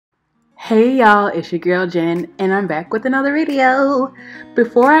Hey y'all, it's your girl Jen, and I'm back with another video.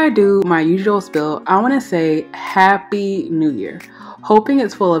 Before I do my usual spill, I want to say Happy New Year. Hoping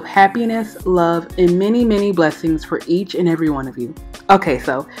it's full of happiness, love, and many blessings for each and every one of you. Okay,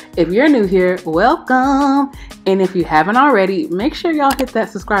 so if you're new here, welcome. And if you haven't already, make sure y'all hit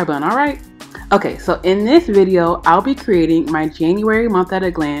that subscribe button, alright? Okay, so in this video, I'll be creating my January month at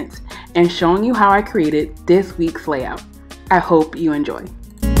a glance and showing you how I created this week's layout. I hope you enjoy.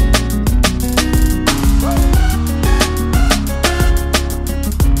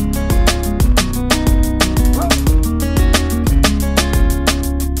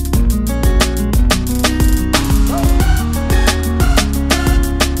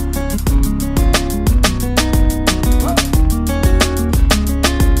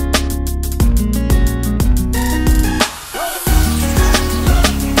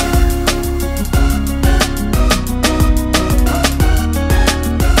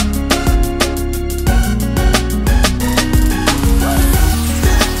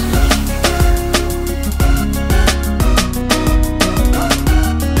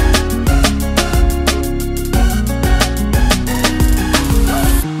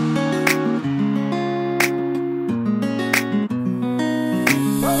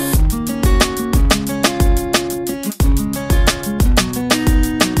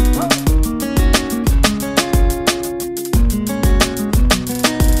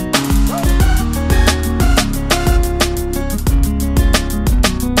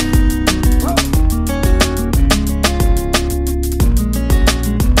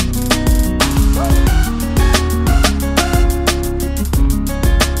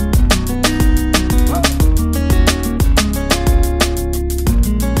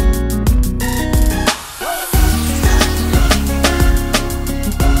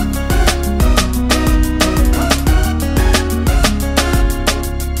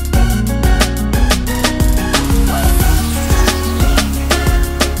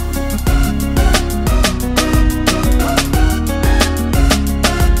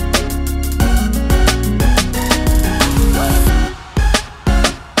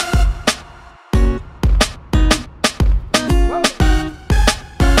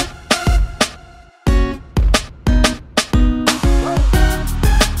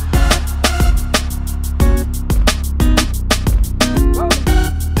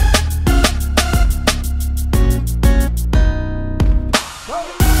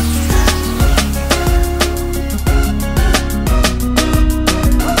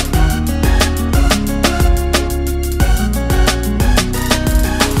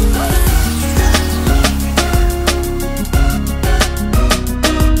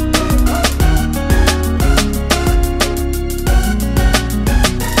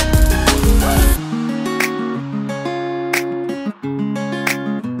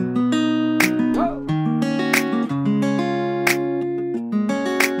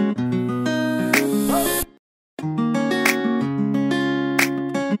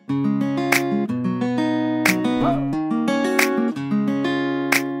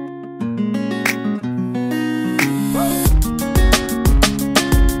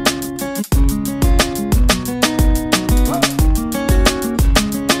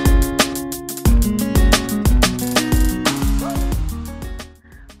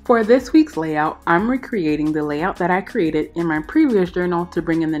 For this week's layout, I'm recreating the layout that I created in my previous journal to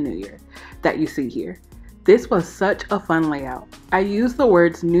bring in the new year that you see here. This was such a fun layout. I used the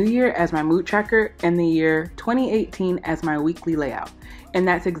words New Year as my mood tracker and the year 2018 as my weekly layout. And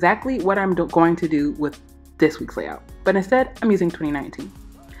that's exactly what I'm going to do with this week's layout. But instead, I'm using 2019.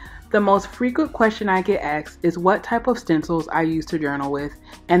 The most frequent question I get asked is what type of stencils I use to journal with,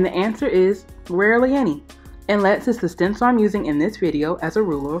 and the answer is rarely any. Unless it's the stencil I'm using in this video as a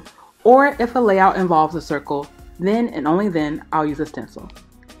ruler, or if a layout involves a circle, then and only then I'll use a stencil.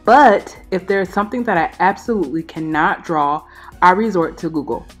 But if there's something that I absolutely cannot draw, I resort to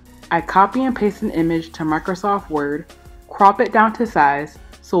Google. I copy and paste an image to Microsoft Word, crop it down to size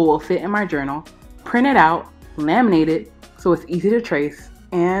so it will fit in my journal, print it out, laminate it so it's easy to trace,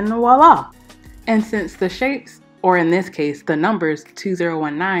 and voila! And since the shapes, or in this case the numbers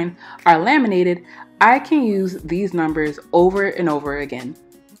 2019, are laminated, I can use these numbers over and over again.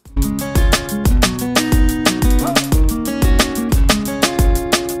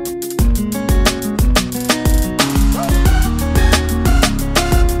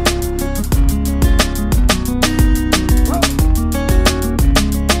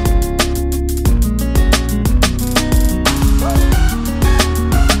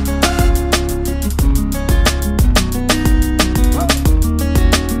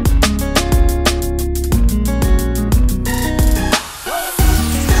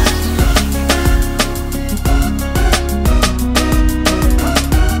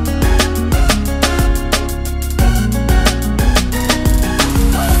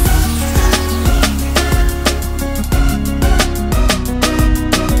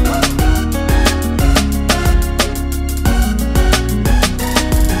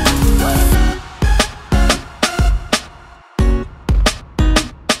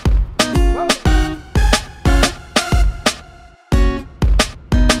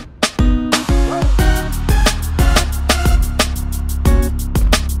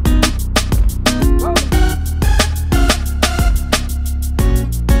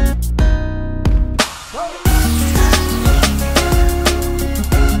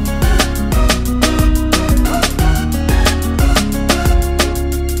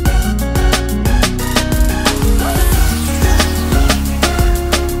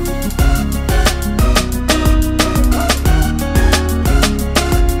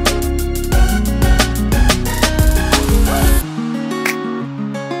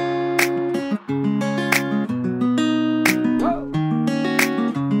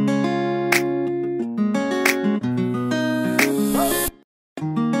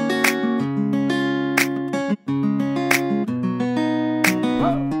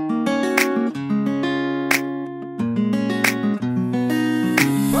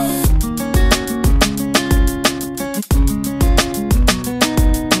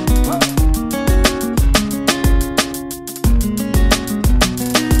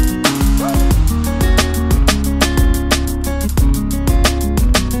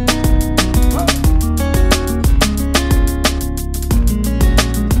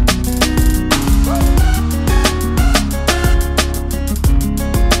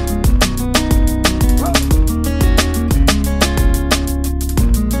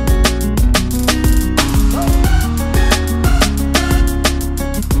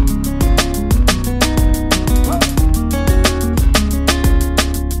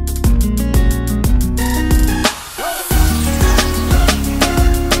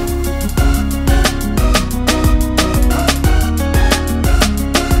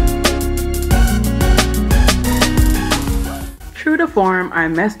 form, I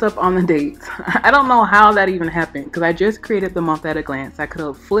messed up on the dates. I don't know how that even happened because I just created the month at a glance. I could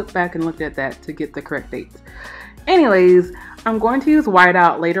have flipped back and looked at that to get the correct dates. Anyways, I'm going to use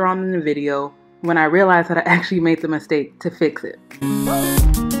whiteout later on in the video when I realize that I actually made the mistake to fix it.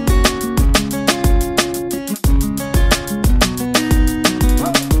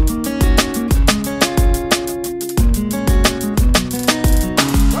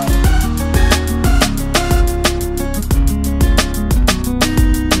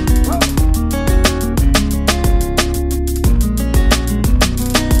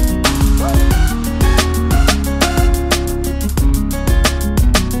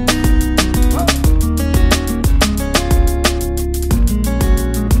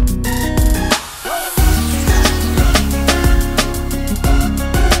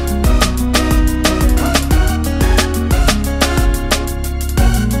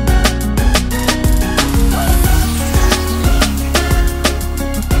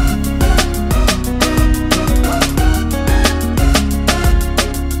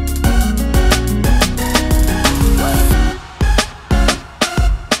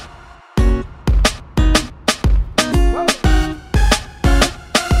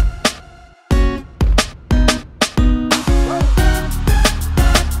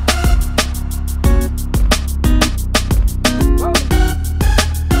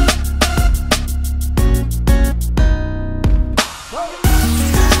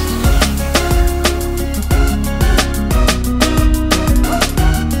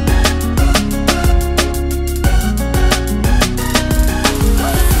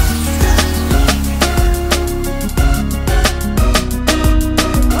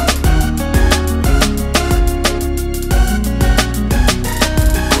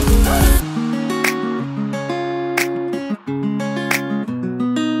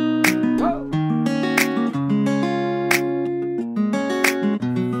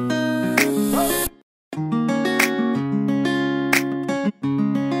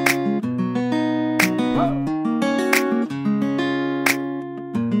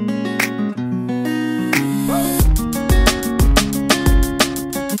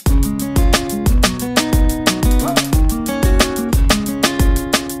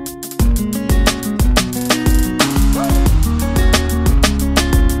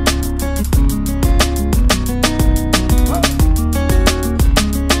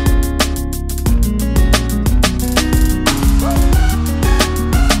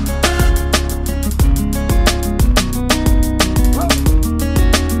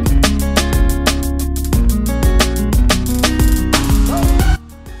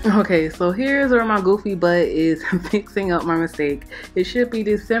 Okay, so here's where my goofy butt is fixing up my mistake. It should be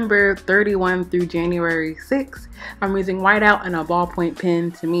December 31 through January 6th. I'm using whiteout and a ballpoint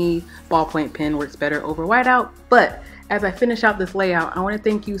pen. To me, ballpoint pen works better over whiteout. But as I finish out this layout, I want to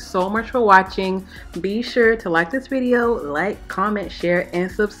thank you so much for watching. Be sure to like this video, like, comment, share, and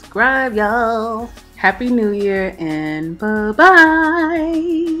subscribe, y'all. Happy New Year and bye-bye.